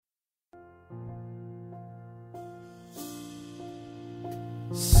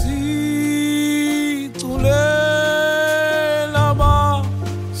Situlela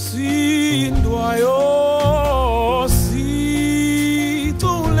masindwayo situlela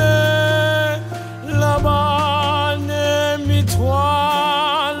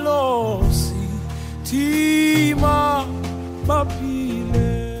banemithwalo sithima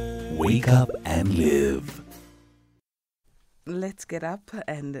baphile. Wake up and live. Let's get up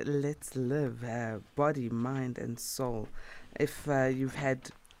and let's live, body, mind and soul. If you've had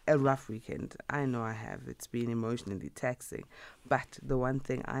a rough weekend, I know I have. It's been emotionally taxing. But the one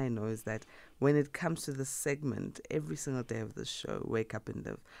thing I know is that when it comes to this segment, every single day of the show, Wake Up and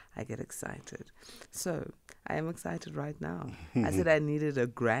Live, I get excited. So I am excited right now. I said I needed a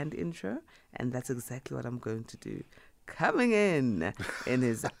grand intro, and that's exactly what I'm going to do. Coming in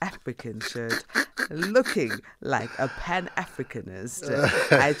his African shirt, looking like a Pan-Africanist.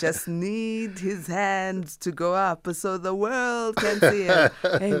 I just need his hands to go up so the world can see him.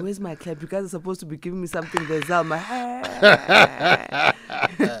 Hey, where's my clap? You guys are supposed to be giving me something. There's my hair.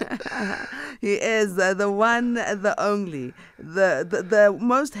 He is the one, the only, the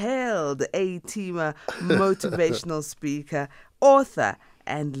most hailed A-teamer, motivational speaker, author,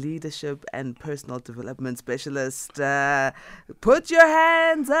 and leadership and personal development specialist. Put your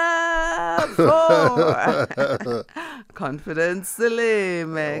hands up for Confidence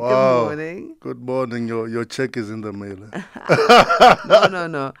Seleme. Wow. Good morning. Good morning. Your check is in the mail.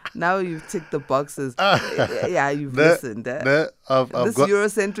 No. Now you've ticked the boxes. Yeah, you've listened. I've This got,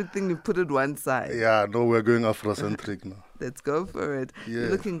 Eurocentric thing, you put it one side. yeah, no, we're going Afrocentric now. Let's go for it. Yeah. You're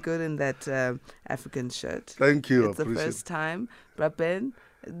looking good in that African shirt. Thank you. It's the first time. But Ben,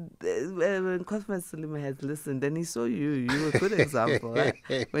 when Confidence Seleme has listened and he saw you were a good example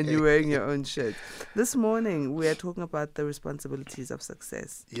when you're wearing your own shirt. This morning, we are talking about the responsibilities of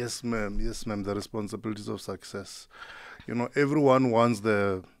success. Yes, ma'am. The responsibilities of success. You know, everyone wants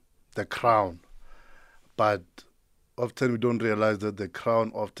the crown, but often we don't realize that the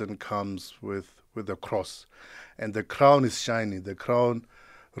crown often comes with a cross. And the crown is shiny. The crown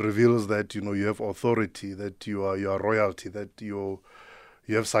reveals that, you know, you have authority, that you are royalty, that you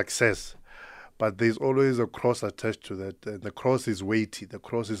have success. But there's always a cross attached to that. And the cross is weighty. The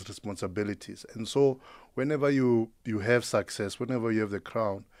cross is responsibilities. And so whenever you have success, whenever you have the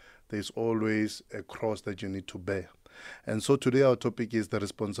crown, there's always a cross that you need to bear. And so today our topic is the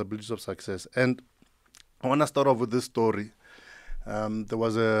responsibilities of success. And I want to start off with this story. There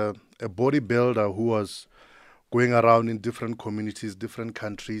was a bodybuilder who was going around in different communities, different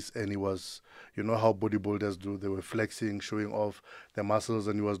countries, and he was, you know how bodybuilders do, they were flexing, showing off their muscles,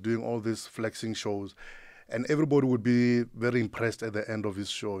 and he was doing all these flexing shows. And everybody would be very impressed at the end of his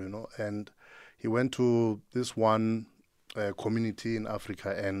show, you know. And he went to this one community in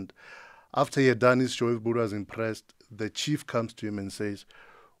Africa, and after he had done his show, everybody was impressed. The chief comes to him and says,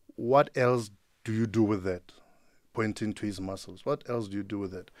 "What else do you do with that?" Pointing to his muscles. "What else do you do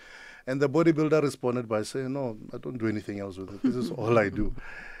with it?" And the bodybuilder responded by saying, "No, I don't do anything else with it. This is all I do."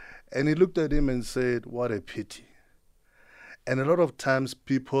 And he looked at him and said, "What a pity." And a lot of times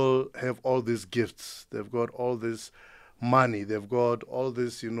people have all these gifts. They've got all this money. They've got all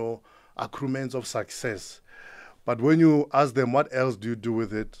this, you know, accruements of success. But when you ask them, "What else do you do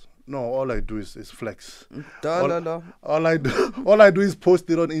with it?" "No, all I do is flex. All I do is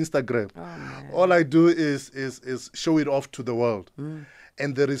post it on Instagram. All I do is show it off to the world."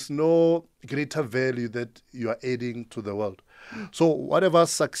 And there is no greater value that you are adding to the world. So whatever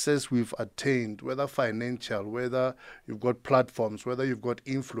success we've attained, whether financial, whether you've got platforms, whether you've got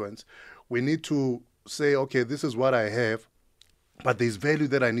influence, we need to say, okay, this is what I have, but there's value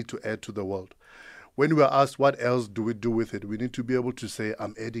that I need to add to the world. When we are asked what else do we do with it, we need to be able to say,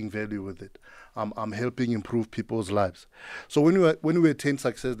 I'm adding value with it. I'm helping improve people's lives. So when we attain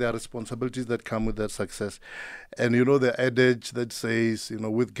success, there are responsibilities that come with that success. And you know the adage that says, you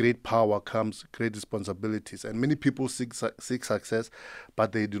know, with great power comes great responsibilities. And many people seek success,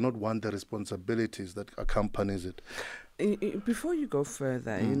 but they do not want the responsibilities that accompanies it. Before you go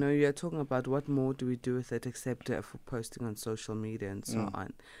further, you know, you're talking about what more do we do with it except for posting on social media and so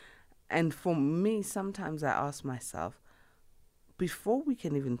on. And for me, sometimes I ask myself, before we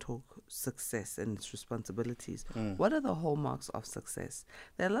can even talk success and its responsibilities, what are the hallmarks of success?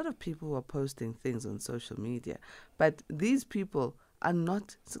 There are a lot of people who are posting things on social media, but these people are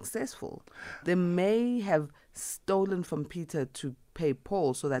not successful. They may have stolen from Peter to pay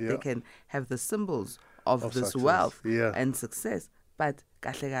Paul so that they can have the symbols of this success. Wealth and success. But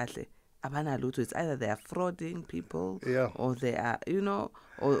kahle, it's either they are frauding people or they are, you know,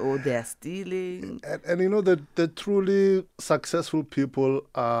 or they are stealing. And you know that the truly successful people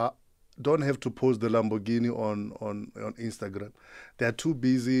are don't have to post the Lamborghini on Instagram. They are too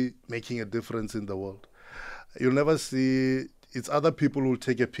busy making a difference in the world. You'll never see. It's other people who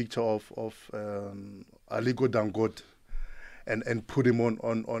take a picture of Aliko Dangote and put him on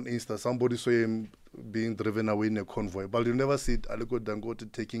Insta. Somebody saw him being driven away in a convoy, but you never see Aliko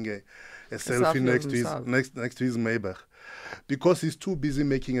Dangote taking a selfie next to his Maybach, because he's too busy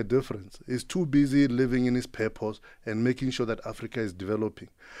making a difference. He's too busy living in his purpose and making sure that Africa is developing.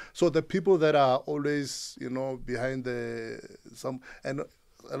 So the people that are always, behind and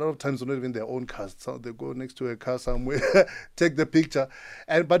a lot of times not even their own cars. So they go next to a car somewhere, take the picture,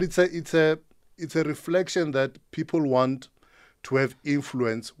 but it's a reflection that people want to have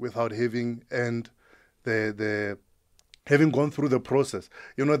influence without having having gone through the process.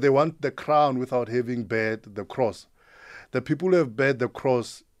 They want the crown without having bear the cross. The people who have bear the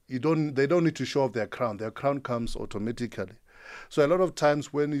cross, they don't need to show off their crown. Their crown comes automatically. So a lot of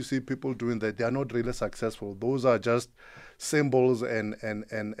times when you see people doing that, they are not really successful. Those are just symbols and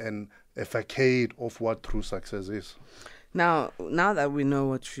a facade of what true success is. Now that we know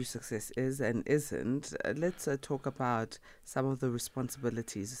what true success is and isn't, let's talk about some of the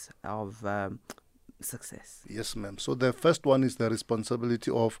responsibilities of success. Yes, ma'am. So the first one is the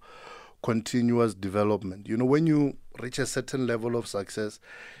responsibility of continuous development. When you reach a certain level of success,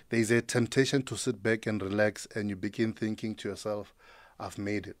 there is a temptation to sit back and relax, and you begin thinking to yourself, I've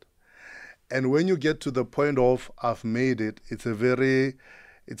made it. And when you get to the point of I've made it, it's a very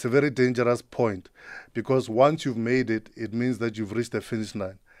dangerous point, because once you've made it, it means that you've reached the finish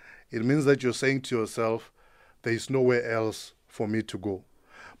line. It means that you're saying to yourself, there is nowhere else for me to go.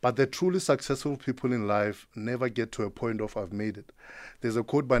 But the truly successful people in life never get to a point of I've made it. There's a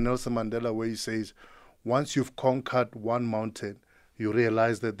quote by Nelson Mandela where he says, once you've conquered one mountain, you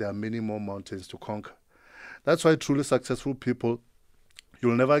realize that there are many more mountains to conquer. That's why truly successful people,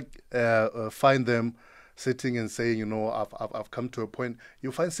 you'll never find them sitting and saying, I've come to a point.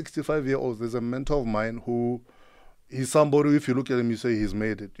 You find 65-year-olds. There's a mentor of mine who, he's somebody, if you look at him, you say he's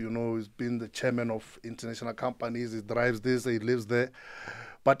made it. He's been the chairman of international companies. He drives this, he lives there.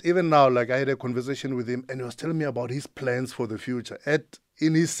 But even now, I had a conversation with him, and he was telling me about his plans for the future.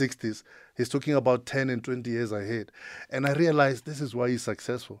 In his 60s, he's talking about 10 and 20 years ahead. And I realized this is why he's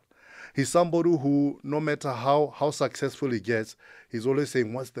successful. He's somebody who, no matter how successful he gets, he's always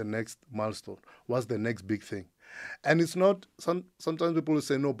saying, what's the next milestone? What's the next big thing? And it's not, sometimes people will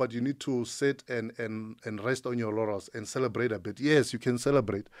say, no, but you need to sit and rest on your laurels and celebrate a bit. Yes, you can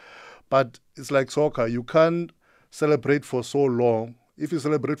celebrate. But it's like soccer. You can't celebrate for so long. If you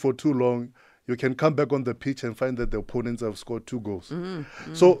celebrate for too long, you can come back on the pitch and find that the opponents have scored 2 goals.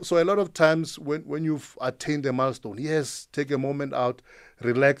 Mm-hmm. So a lot of times when you've attained a milestone, yes, take a moment out,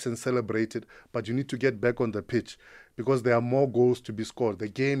 relax and celebrate it, but you need to get back on the pitch because there are more goals to be scored. The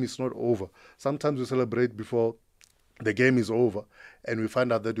game is not over. Sometimes we celebrate before the game is over and we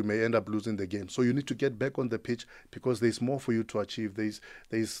find out that we may end up losing the game. So you need to get back on the pitch because there's more for you to achieve.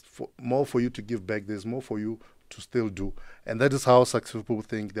 There's more for you to give back. There's more for you to still do. And that is how successful people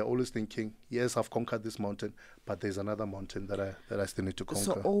think. They're always thinking, yes, I've conquered this mountain, but there's another mountain that I still need to conquer.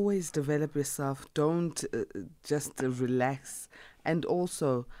 So always develop yourself. Don't just relax. And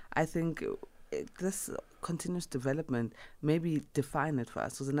also, I think this continuous development, maybe define it for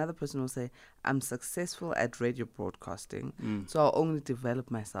us. Because another person will say, I'm successful at radio broadcasting, so I'll only develop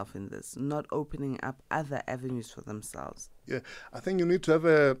myself in this, not opening up other avenues for themselves. Yeah, I think you need to have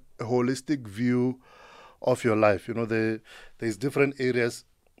a holistic view of your life. There's different areas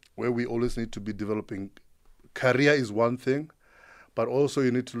where we always need to be developing. Career is one thing, but also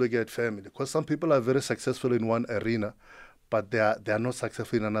you need to look at family, because some people are very successful in one arena, but they are not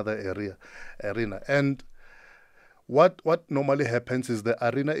successful in another arena. And what normally happens is the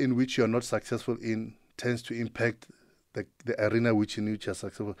arena in which you are not successful in tends to impact the arena in which you are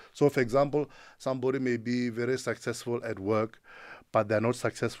successful. So, for example, somebody may be very successful at work, but they're not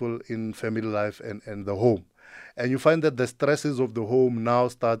successful in family life and the home. And you find that the stresses of the home now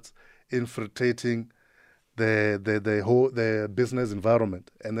starts infiltrating the business environment,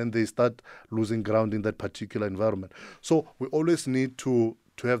 and then they start losing ground in that particular environment. So we always need to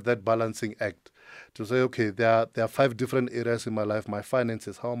have that balancing act to say, okay, there are 5 different areas in my life. My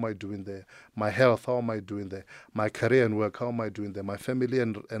finances, how am I doing there? My health, how am I doing there? My career and work, how am I doing there? My family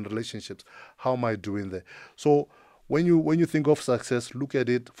and relationships, how am I doing there? So when you think of success, look at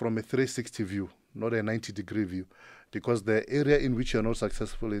it from a 360 view, not a 90-degree view. because the area in which you're not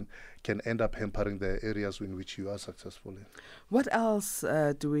successful in can end up hampering the areas in which you are successful in. What else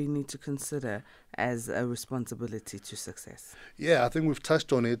do we need to consider as a responsibility to success? Yeah, I think we've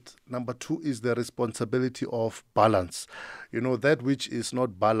touched on it. Number 2 is the responsibility of balance. That which is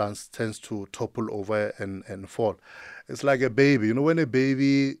not balanced tends to topple over and fall. It's like a baby. When a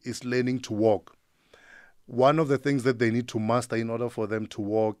baby is learning to walk, one of the things that they need to master in order for them to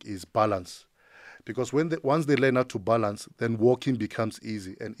walk is balance. Because once they learn how to balance, then walking becomes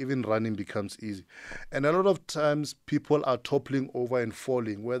easy and even running becomes easy. And a lot of times people are toppling over and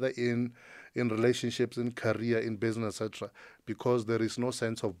falling, whether in relationships, in career, in business, etc., because there is no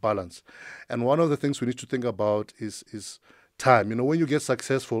sense of balance. And one of the things we need to think about is time. When you get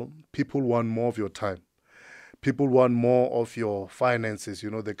successful, people want more of your time. People want more of your finances.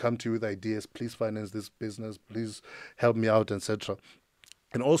 They come to you with ideas. Please finance this business. Please help me out, etc.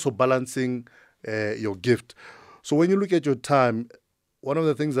 And also balancing your gift. So when you look at your time, one of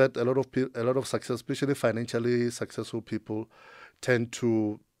the things that a lot of success, especially financially successful people, tend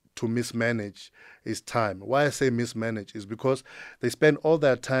to mismanage is time. Why I say mismanage is because they spend all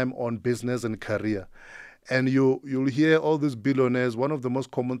their time on business and career. And you'll hear all these billionaires, one of the most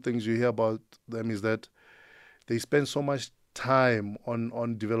common things you hear about them is that they spend so much time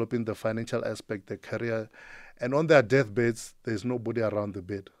on developing the financial aspect, the career, and on their deathbeds, there's nobody around the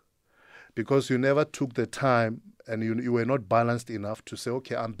bed. Because you never took the time and you were not balanced enough to say,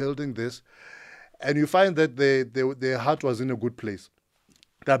 okay, I'm building this. And you find that their heart was in a good place.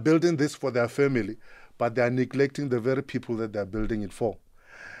 They're building this for their family, but they're neglecting the very people that they're building it for.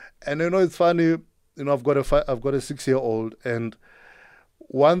 And it's funny, I've got a 6-year-old, and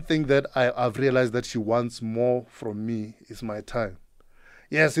one thing that I've realized that she wants more from me is my time.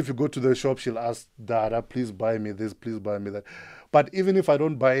 Yes, if you go to the shop, she'll ask, Dada, please buy me this, please buy me that. But even if I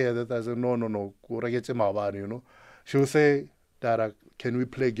don't buy her that, I say, no, she'll say, Dada, can we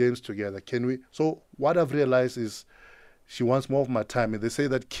play games together? Can we? So what I've realized is she wants more of my time. And they say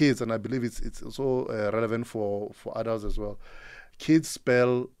that kids, and I believe it's also relevant for adults as well, kids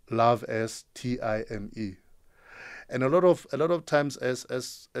spell love as Time. And a lot of times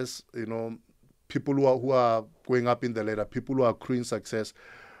as people who are going up in the ladder, people who are accruing success,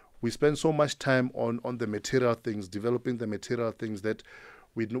 we spend so much time on the material things, developing the material things, that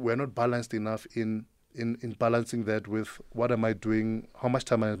we're not balanced enough in balancing that with what am I doing, how much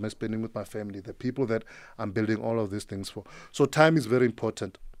time am I spending with my family, the people that I'm building all of these things for. So time is very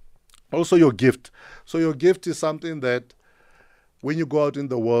important. Also your gift. So your gift is something that when you go out in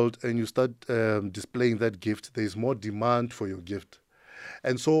the world and you start displaying that gift, there's more demand for your gift.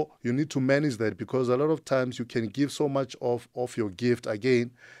 And so you need to manage that, because a lot of times you can give so much of your gift,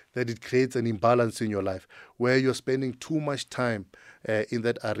 again, that it creates an imbalance in your life where you're spending too much time in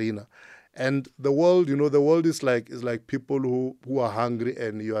that arena. And the world, the world is like people who are hungry,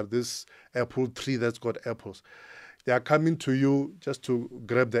 and you are this apple tree that's got apples. They are coming to you just to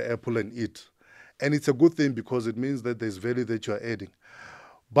grab the apple and eat. And it's a good thing, because it means that there's value that you are adding.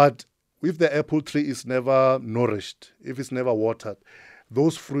 But if the apple tree is never nourished, if it's never watered,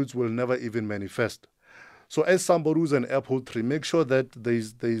 those fruits will never even manifest. So as somebody who's an apple tree, make sure that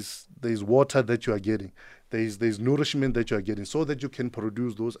there's water that you are getting. There's nourishment that you are getting, so that you can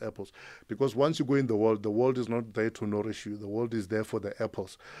produce those apples. Because once you go in the world is not there to nourish you. The world is there for the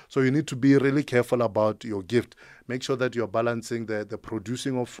apples. So you need to be really careful about your gift. Make sure that you're balancing the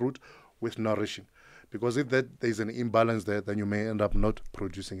producing of fruit with nourishing. Because if there's an imbalance there, then you may end up not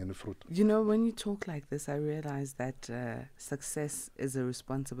producing any fruit. When you talk like this, I realize that success is a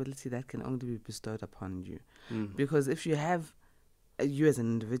responsibility that can only be bestowed upon you. Because if you have, you as an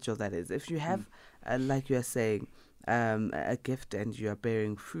individual, that is, if you have, like you are saying, a gift and you are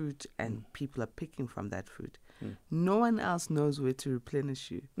bearing fruit and people are picking from that fruit, no one else knows where to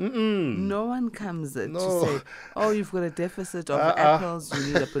replenish you. No one comes to say, oh, you've got a deficit of apples,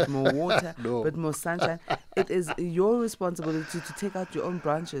 you need a bit more water, a bit more sunshine. It is your responsibility to take out your own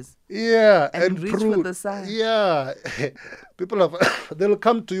branches. Yeah, and reach for the sun. Yeah, they'll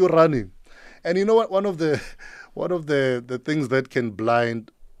come to you running. And you know what? One of the things that can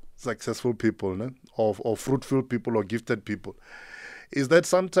blind successful people, or fruitful people or gifted people, is that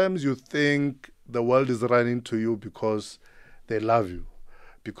sometimes you think the world is running to you because they love you,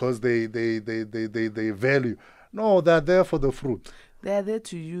 because they value. No, they're there for the fruit. They're there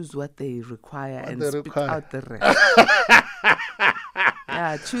to use what they require and spit out the rest.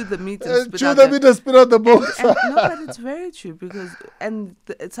 Yeah, chew the meat and spit out the bones. No, but it's very true, because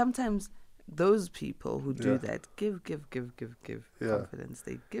sometimes those people who do that give confidence.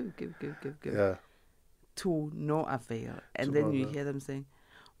 They give yeah. to no avail. And then you hear them saying,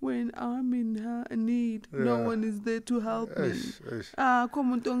 when I'm in need, no Yeah. one is there to help me. Eish,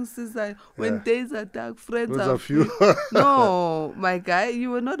 eish. When Yeah. days are dark, friends Those are are few. few. No, my guy, you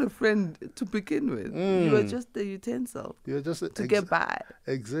were not a friend to begin with. You were Mm. just a utensil You're just to get by.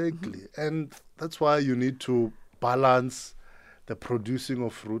 exactly, and that's why you need to balance the producing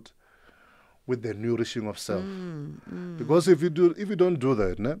of fruit with the nourishing of self. Because if you don't do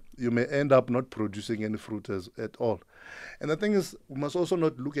that, ne, you may end up not producing any fruit at all. And the thing is, we must also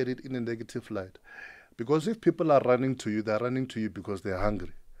not look at it in a negative light. Because if people are running to you, they're running to you because they're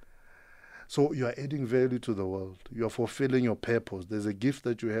hungry. So you are adding value to the world. You are fulfilling your purpose. There's a gift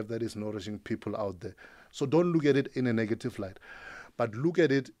that you have that is nourishing people out there. So don't look at it in a negative light, but look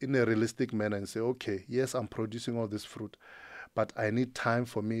at it in a realistic manner and say, okay, yes, I'm producing all this fruit, but I need time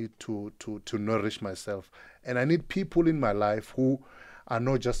for me to nourish myself. And I need people in my life who are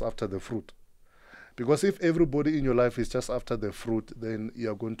not just after the fruit. Because if everybody in your life is just after the fruit, then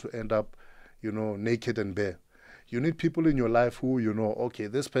you're going to end up, naked and bare. You need people in your life who, okay,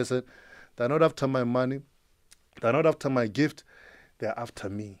 this person, they're not after my money, they're not after my gift, they're after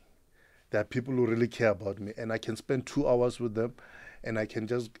me. There are people who really care about me, and I can spend 2 hours with them, and I can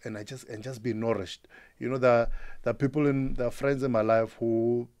just be nourished. There are people there are friends in my life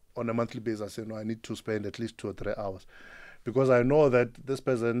who, on a monthly basis, I say, no, I need to spend at least 2 or 3 hours, because I know that this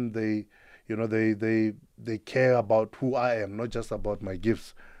person, they care about who I am, not just about my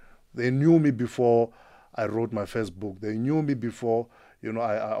gifts. They knew me before I wrote my first book. They knew me before,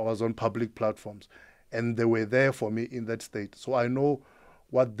 I was on public platforms, and they were there for me in that state. So I know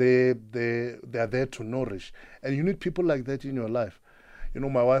what they are there to nourish. And you need people like that in your life.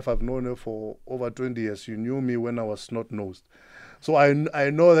 My wife, I've known her for over 20 years. She knew me when I was snot-nosed. So I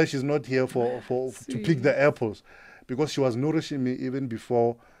know that she's not here to pick the apples, because she was nourishing me even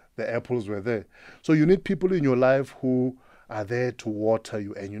before the apples were there. So you need people in your life who are there to water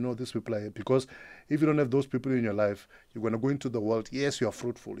you. And these people are here because if you don't have those people in your life, you're going to go into the world. Yes, you are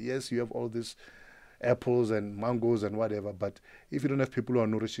fruitful. Yes, you have all these apples and mangoes and whatever. But if you don't have people who are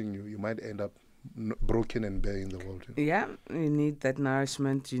nourishing you, you might end up broken and bare in the world. Yeah, you need that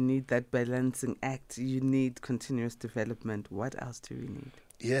nourishment. You need that balancing act. You need continuous development. What else do we need?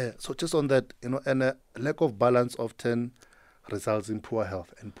 Yeah, so just on that, and a lack of balance often results in poor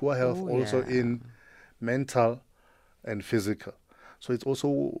health. And poor health also in mental and physical. So it's also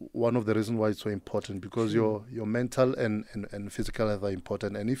one of the reasons why it's so important, because your mental and physical health are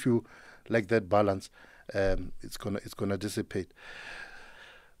important. And if you lack that balance, it's gonna dissipate.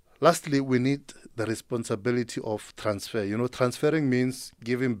 Lastly, we need the responsibility of transfer. Transferring means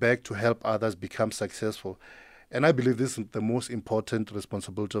giving back to help others become successful. And I believe this is the most important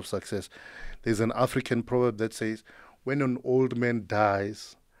responsibility of success. There's an African proverb that says, when an old man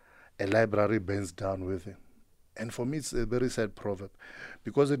dies, a library burns down with him. And for me, it's a very sad proverb,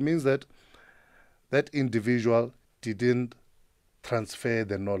 because it means that that individual didn't transfer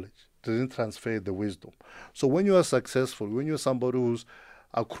the knowledge, didn't transfer the wisdom. So when you are successful, when you're somebody who's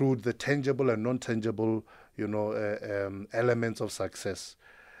accrued the tangible and non-tangible, elements of success,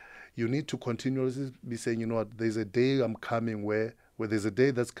 you need to continuously be saying, what, there's a day I'm coming where there's a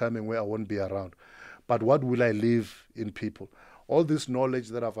day that's coming where I won't be around. But what will I leave in people? All this knowledge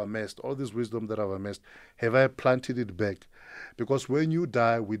that I've amassed, all this wisdom that I've amassed, have I planted it back? Because when you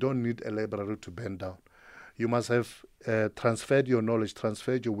die, we don't need a library to burn down. You must have transferred your knowledge,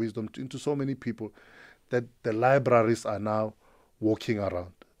 transferred your wisdom into so many people that the libraries are now walking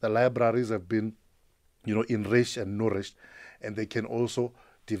around. The libraries have been, enriched and nourished, and they can also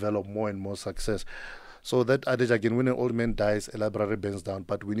develop more and more success. So that adage again, when an old man dies, a library burns down,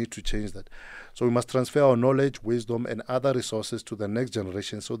 but we need to change that. So we must transfer our knowledge, wisdom, and other resources to the next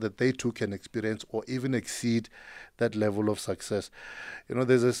generation so that they too can experience or even exceed that level of success.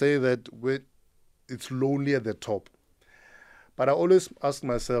 There's a say that it's lonely at the top. But I always ask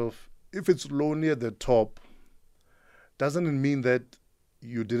myself, if it's lonely at the top, doesn't it mean that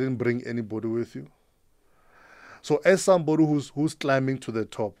you didn't bring anybody with you? So as somebody who's climbing to the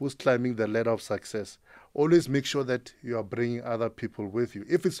top, who's climbing the ladder of success, always make sure that you are bringing other people with you.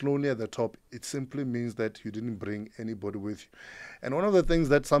 If it's lonely at the top, it simply means that you didn't bring anybody with you. And one of the things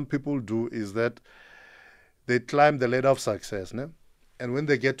that some people do is that they climb the ladder of success, né? And when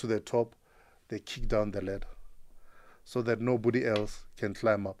they get to the top, they kick down the ladder so that nobody else can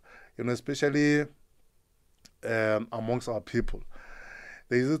climb up. Especially amongst our people.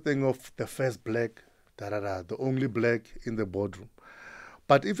 There is a thing of the first black, the only black in the boardroom.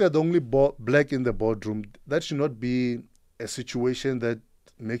 But if you're the only black in the boardroom, that should not be a situation that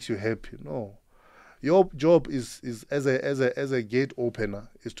makes you happy. No. Your job is as a gate opener,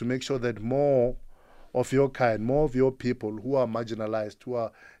 is to make sure that more of your kind, more of your people who are marginalized, who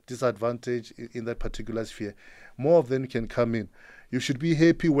are disadvantaged in that particular sphere, more of them can come in. You should be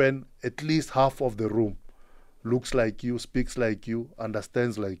happy when at least half of the room looks like you, speaks like you,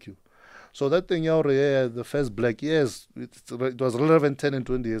 understands like you. So that thing, the first black, yes, it was relevant 10 and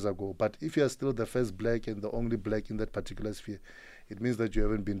 20 years ago. But if you are still the first black and the only black in that particular sphere, it means that you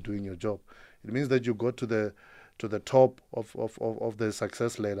haven't been doing your job. It means that you got to the top of the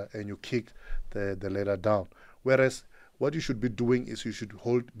success ladder and you kicked the ladder down. Whereas what you should be doing is you should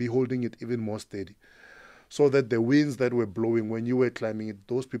be holding it even more steady, so that the winds that were blowing when you were climbing it,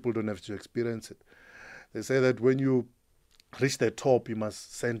 those people don't have to experience it. They say that when you reach the top, you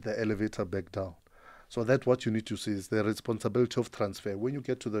must send the elevator back down. So that's what you need to see, is the responsibility of transfer. When you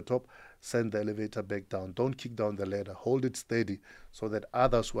get to the top, send the elevator back down. Don't kick down the ladder. Hold it steady so that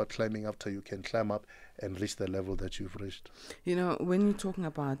others who are climbing after you can climb up and reach the level that you've reached. You know, when you're talking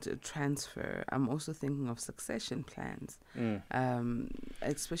about transfer, I'm also thinking of succession plans,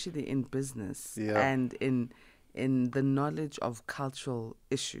 especially in business and in the knowledge of cultural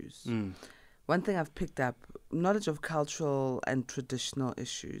issues. One thing I've picked up, knowledge of cultural and traditional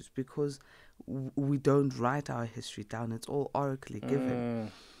issues, because we don't write our history down. It's all orally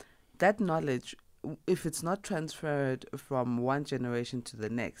given. That knowledge, if it's not transferred from one generation to the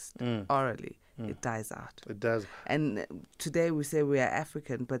next orally, it dies out. It does. And today we say we are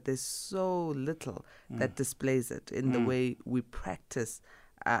African, but there's so little that displays it in the way we practice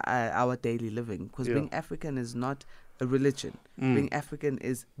our daily living. Because being African is not a religion. Being African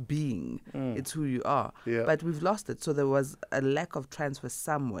is being. It's who you are. But we've lost it. So there was a lack of transfer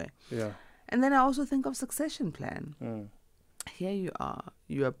somewhere. And then I also think of succession plan. Here you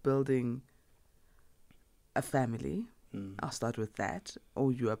are building a family. I'll start with that.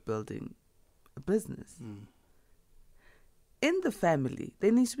 Or you are building a business. In the family,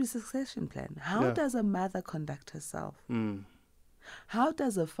 there needs to be a succession plan. How does a mother conduct herself? How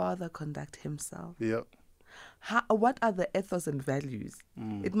does a father conduct himself? What are the ethos and values?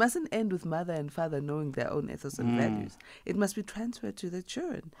 It mustn't end with mother and father knowing their own ethos and values. It must be transferred to the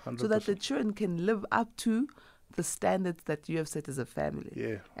children 100%. So that the children can live up to the standards that you have set as a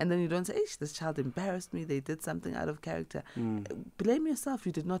family. And then you don't say, this child embarrassed me, they did something out of character. Blame yourself,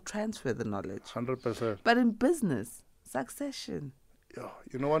 you did not transfer the knowledge. 100%. But in business, succession.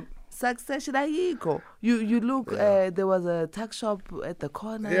 You know what? Succession, you look. There was a tuck shop at the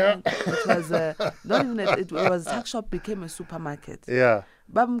corner. It was not even. It was a tuck shop became a supermarket.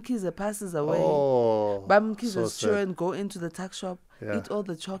 Babamkiza passes away. Babamkiza's children go into the tuck shop, eat all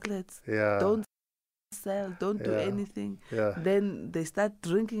the chocolates. Don't sell. Don't do anything. Then they start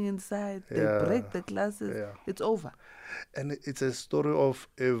drinking inside. They break the glasses. It's over. And it's a story of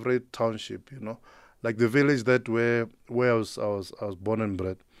every township. You know. Like the village where I was born and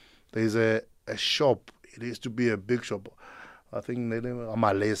bred, there is a shop. It used to be a big shop. I think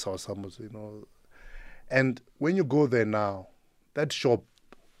Amalesa or something, you know. And when you go there now, that shop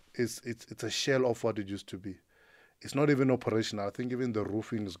it's a shell of what it used to be. It's not even operational. I think even the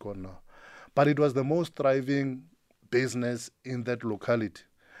roofing is gone now. But it was the most thriving business in that locality.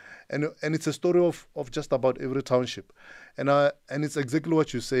 And it's a story of just about every township. And it's exactly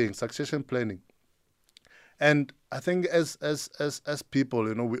what you're saying, succession planning. And I think as people,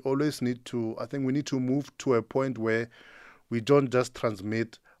 you know, we always need to, I think we need to move to a point where we don't just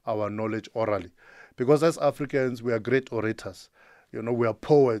transmit our knowledge orally. Because as Africans, we are great orators. You know, we are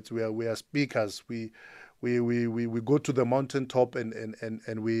poets, we are speakers, we go to the mountaintop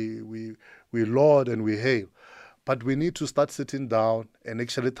and we laud and we hail. But we need to start sitting down and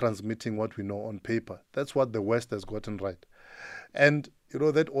actually transmitting what we know on paper. That's what the West has gotten right. And you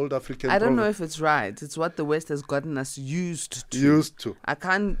know that old African. I don't know if it's right. It's what the West has gotten us used to. Used to. I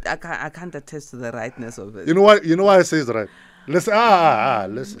can't attest to the rightness of it. You know why I say it's right. Listen.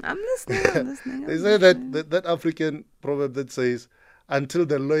 Listen. I'm listening. They say that African proverb that says, "Until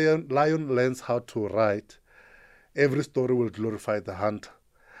the lion learns how to write, every story will glorify the hunter."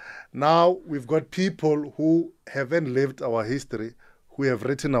 Now we've got people who haven't lived our history, who have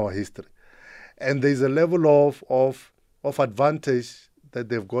written our history, and there's a level of advantage that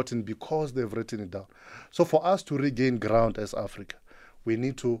they've gotten because they've written it down. So for us to regain ground as Africa, we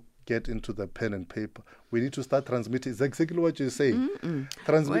need to get into the pen and paper. We need to start transmitting. It's exactly what you're saying.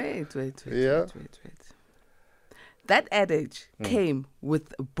 Wait. That adage came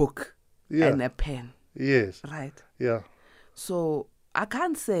with a book and a pen. Yes. Right. Yeah. So I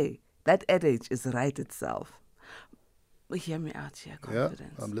can't say that adage is right itself. But hear me out here,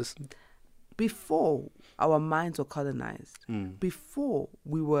 confidence. Yeah, I'm listening. Before our minds were colonized, before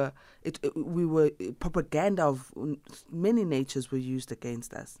we were we were propaganda of many natures were used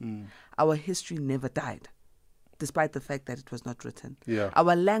against us. Our history never died, despite the fact that it was not written. Yeah.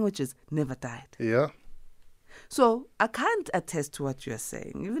 Our languages never died. Yeah. So I can't attest to what you're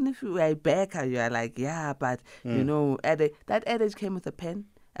saying. Even if you are a baker, you are like, yeah, but you know, that adage came with a pen,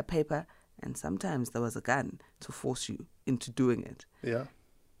 a paper, and sometimes there was a gun to force you into doing it. Yeah.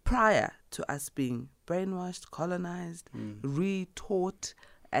 Prior to us being brainwashed, colonized, retaught,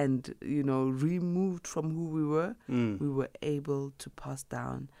 and removed from who we were able to pass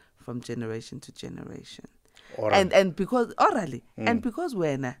down from generation to generation. Orally. And because orally, and because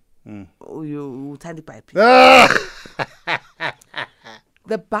we're you uthanda iBhayibhile.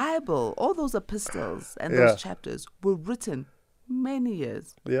 The Bible, all those epistles and Yeah. those chapters were written many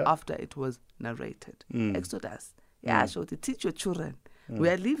years Yeah. after it was narrated. Exodus. Yeah, so to teach your children. We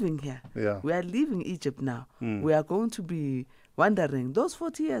are leaving here. Yeah. We are leaving Egypt now. We are going to be wandering. Those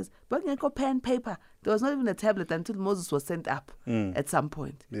 40 years, pen, paper. There was not even a tablet until Moses was sent up at some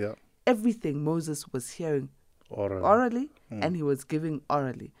point. Yeah. Everything Moses was hearing orally and he was giving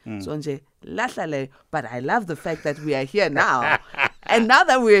orally. So nje lahla leyo, but I love the fact that we are here now. And now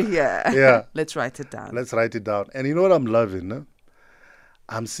that we're here, Yeah. let's write it down. Let's write it down. And you know what I'm loving? No?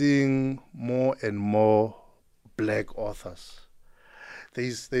 I'm seeing more and more black authors.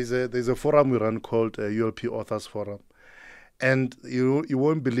 There's a forum we run called ULP Authors Forum. And you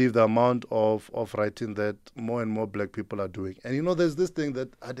won't believe the amount of writing that more and more black people are doing. And you know, there's this thing that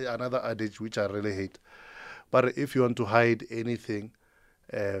another adage which I really hate. But if you want to hide anything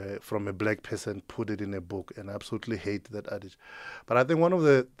from a black person, put it in a book. And I absolutely hate that adage. But I think one of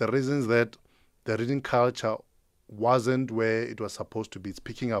the reasons that the reading culture wasn't where it was supposed to be, it's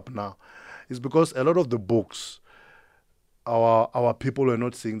picking up now, is because a lot of the books, our people are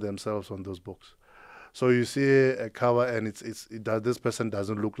not seeing themselves on those books. So you see a cover and this person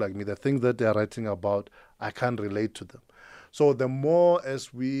doesn't look like me. The things that they are writing about, I can't relate to them. So the more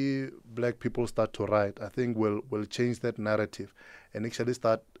as we black people start to write, I think we'll change that narrative and actually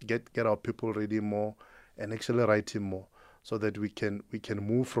start get our people reading more and actually writing more, so that we can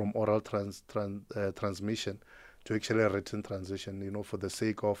move from oral transmission to actually a written transition, for the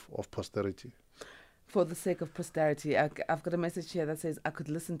sake of posterity. For the sake of posterity, I've got a message here that says, I could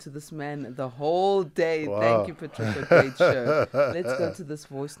listen to this man the whole day. Wow. Thank you, Patricia. Great show. Let's go to this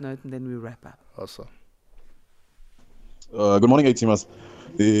voice note and then we wrap up. Awesome. Good morning, A-teamers.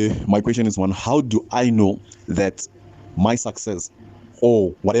 My question is one: how do I know that my success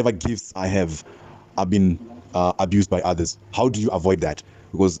or whatever gifts I have been abused by others? How do you avoid that?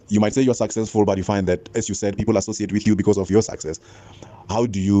 Because you might say you're successful, but you find that, as you said, people associate with you because of your success. How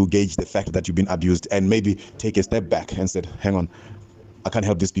do you gauge the fact that you've been abused and maybe take a step back and said, hang on, I can't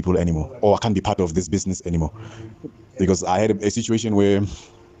help these people anymore, or I can't be part of this business anymore? Because I had a situation where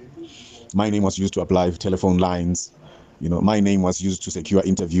my name was used to apply telephone lines. My name was used to secure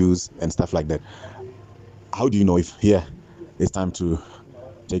interviews and stuff like that. How do you know if here it's time to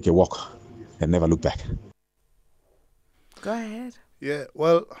take a walk and never look back? Go ahead. Yeah,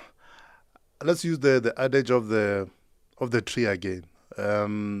 well, let's use the adage of the tree again.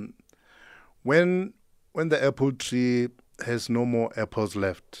 When the apple tree has no more apples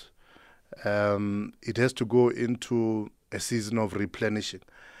left, it has to go into a season of replenishing.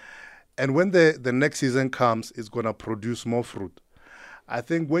 And when the next season comes, it's going to produce more fruit. I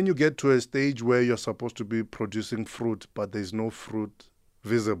think when you get to a stage where you're supposed to be producing fruit, but there's no fruit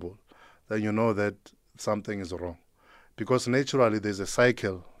visible, then you know that something is wrong. Because naturally there's a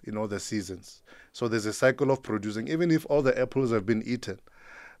cycle in all the seasons. So there's a cycle of producing. Even if all the apples have been eaten,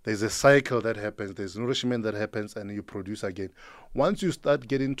 there's a cycle that happens. There's nourishment that happens, and you produce again. Once you start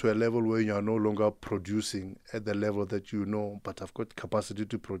getting to a level where you are no longer producing at the level that you know, but I've got capacity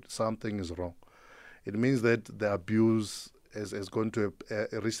to produce, something is wrong. It means that the abuse has gone to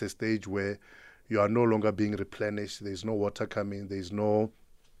reach a stage where you are no longer being replenished. There's no water coming. There's no,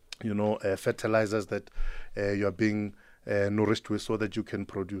 fertilizers that you are being nourished with, so that you can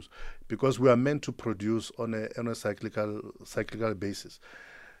produce. Because we are meant to produce on a cyclical basis.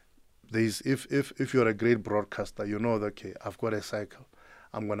 If you're a great broadcaster, you know that, okay, I've got a cycle.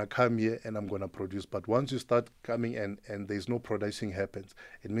 I'm going to come here and I'm going to produce. But once you start coming and there's no producing happens,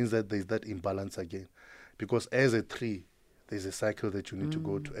 it means that there's that imbalance again. Because as a tree, there's a cycle that you need to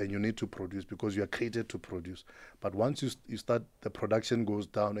go to, and you need to produce because you are created to produce. But once you start, the production goes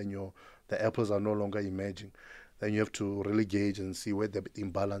down and the apples are no longer emerging, then you have to really gauge and see where the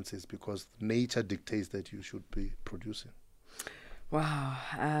imbalance is, because nature dictates that you should be producing. Wow.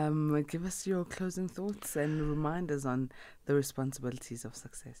 Give us your closing thoughts and reminders on the responsibilities of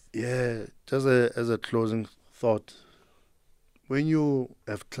success. Yeah, just as a closing thought, when you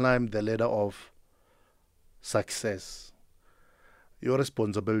have climbed the ladder of success, your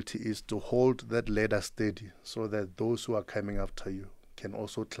responsibility is to hold that ladder steady so that those who are coming after you can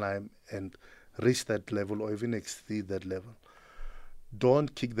also climb and reach that level or even exceed that level.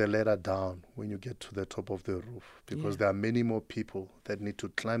 Don't kick the ladder down when you get to the top of the roof, because there are many more people that need to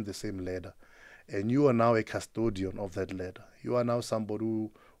climb the same ladder. And you are now a custodian of that ladder. You are now somebody who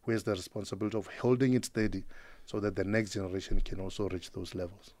has the responsibility of holding it steady so that the next generation can also reach those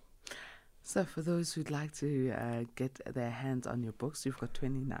levels. So for those who'd like to get their hands on your books, you've got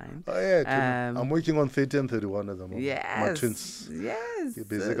 29. Oh, yeah, I'm working on 30 and 31 at the moment. Yes. My twins. Yes. You're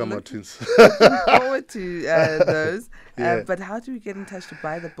basically my twins. Looking forward to those. Yeah. But how do we get in touch to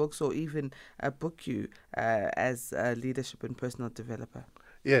buy the books or even book you as a leadership and personal developer?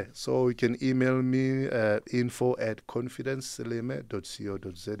 Yeah, so you can email me at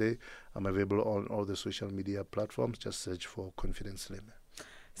info@confidenceseleme.co.za. I'm available on all the social media platforms. Just search for Confidence Seleme.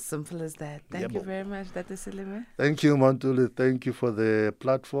 Simple as that. Thank you very much, Dr. Seleme. Thank you, Mantuli. Thank you for the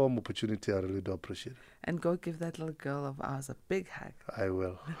platform opportunity. I really do appreciate it. And go give that little girl of ours a big hug. I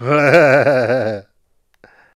will.